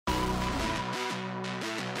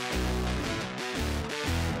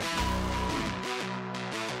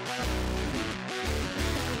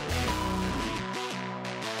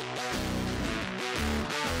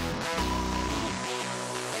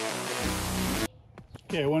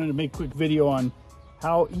Okay, I wanted to make a quick video on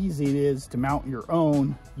how easy it is to mount your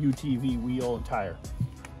own UTV wheel and tire.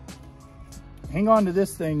 Hang on to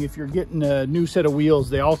this thing. If you're getting a new set of wheels,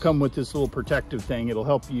 they all come with this little protective thing. It'll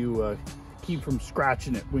help you keep from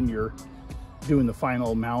scratching it when you're doing the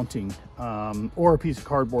final mounting. Or a piece of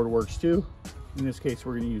cardboard works too. In this case,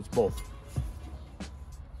 we're going to use both.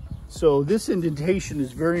 So this indentation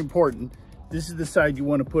is very important. This is the side you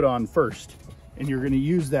want to put on first, and you're going to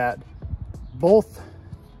use that both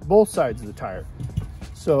sides of the tire.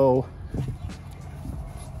 So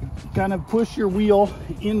kind of push your wheel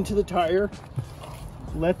into the tire,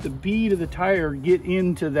 let the bead of the tire get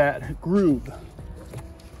into that groove.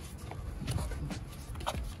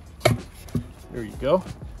 There you go.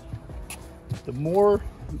 The more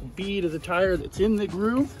bead of the tire that's in the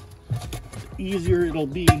groove, the easier it'll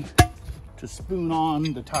be to spoon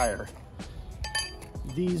on the tire.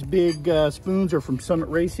 These big spoons are from Summit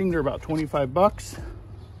Racing. They're about 25 bucks.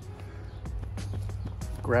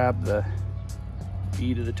 Grab the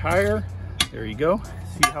bead of the tire. There you go.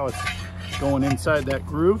 See how it's going inside that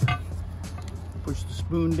groove? Push the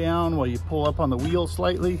spoon down while you pull up on the wheel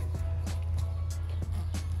slightly.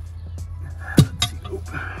 Let's see.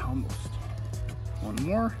 Oop, almost. One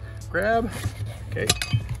more. Grab. Okay.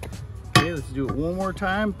 Okay, let's do it one more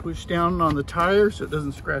time. Push down on the tire so it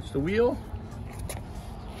doesn't scratch the wheel.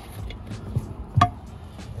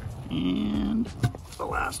 And the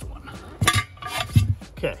last one.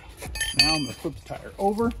 Okay, now I'm gonna flip the tire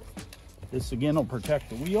over. This again will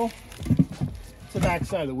protect the wheel. It's the back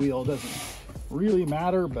side of the wheel. It doesn't really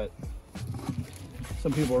matter, but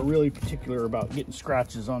some people are really particular about getting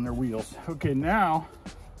scratches on their wheels. Okay, now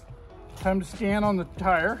time to stand on the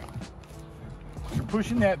tire. You're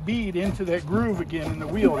pushing that bead into that groove again in the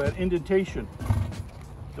wheel, that indentation.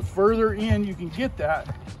 The further in you can get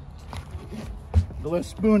that, the less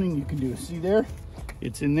spooning you can do. See there?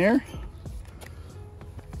 It's in there.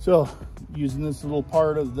 So using this little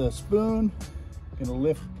part of the spoon, gonna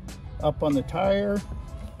lift up on the tire,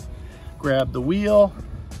 grab the wheel,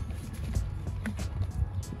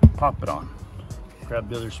 pop it on. Grab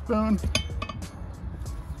the other spoon,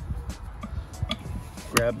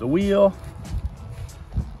 grab the wheel.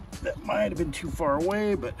 That might have been too far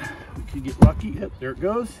away, but we could get lucky. Yep, there it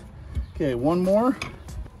goes. Okay, one more.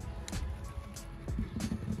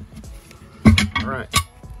 All right,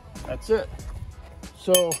 that's it.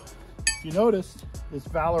 So if you noticed, this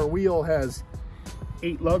Valor wheel has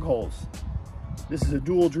 8 lug holes. This is a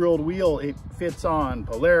dual drilled wheel. It fits on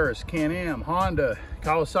Polaris, Can-Am, Honda,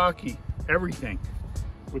 Kawasaki, everything,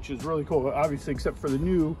 which is really cool, obviously, except for the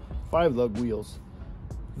new 5 lug wheels.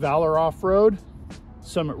 Valor Off-Road,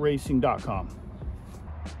 summitracing.com.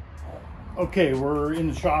 Okay, we're in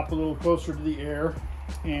the shop a little closer to the air,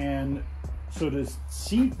 and so to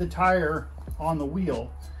seat the tire on the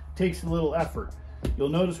wheel takes a little effort. You'll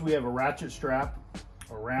notice we have a ratchet strap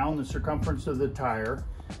around the circumference of the tire.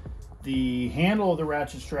 The handle of the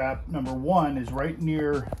ratchet strap, number one, is right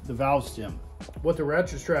near the valve stem. What the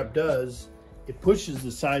ratchet strap does, it pushes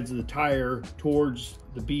the sides of the tire towards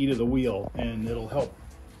the bead of the wheel, and it'll help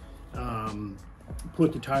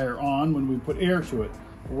put the tire on when we put air to it.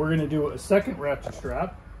 We're going to do a second ratchet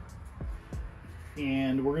strap,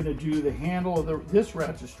 and we're going to do the handle of this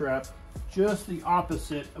ratchet strap just the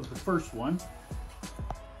opposite of the first one.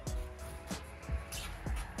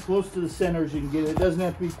 Close to the center as you can get it. It doesn't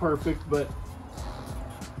have to be perfect, but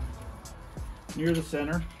near the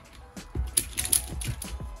center.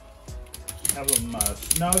 Have them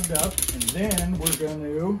snugged up, and then we're going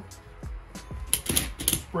to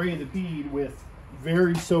spray the bead with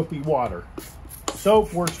very soapy water.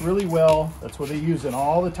 Soap works really well. That's what they use in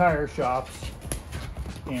all the tire shops,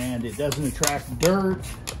 and it doesn't attract dirt.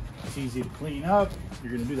 It's easy to clean up.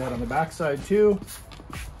 You're going to do that on the back side too.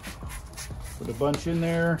 Put a bunch in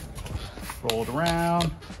there, roll it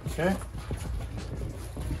around, okay?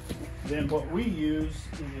 Then what we use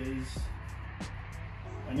is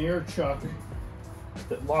an air chuck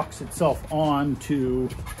that locks itself on to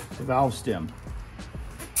the valve stem.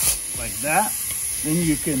 Like that. Then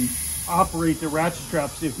you can operate the ratchet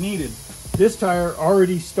straps if needed. This tire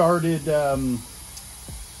already started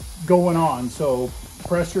going on, so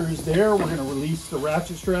pressure is there. We're going to release the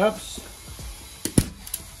ratchet straps.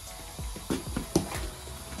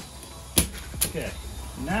 Okay,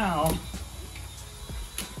 now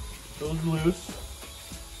those loose.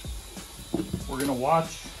 We're gonna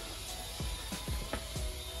watch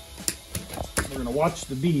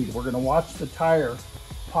the bead. We're gonna watch the tire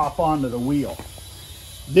pop onto the wheel.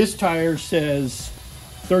 This tire says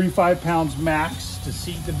 35 pounds max to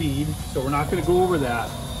seat the bead, so we're not gonna go over that.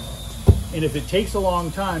 And if it takes a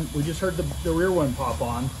long time, we just heard the rear one pop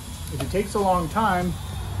on. If it takes a long time,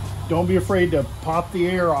 don't be afraid to pop the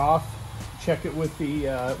air off. Check it with the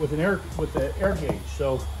air gauge.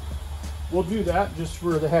 So we'll do that just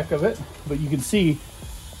for the heck of it. But you can see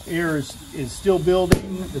air is still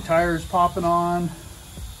building. The tire is popping on.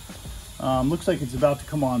 Looks like it's about to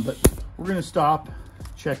come on, but we're gonna stop,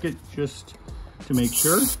 check it just to make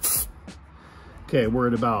sure. Okay, we're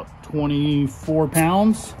at about 24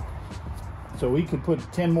 pounds. So we could put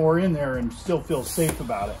 10 more in there and still feel safe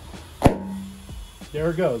about it.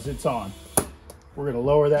 There it goes, it's on. We're gonna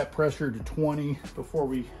lower that pressure to 20 before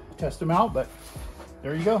we test them out, but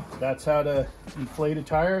there you go. That's how to inflate a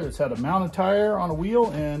tire. That's how to mount a tire on a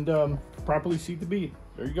wheel and properly seat the bead.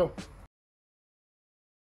 There you go.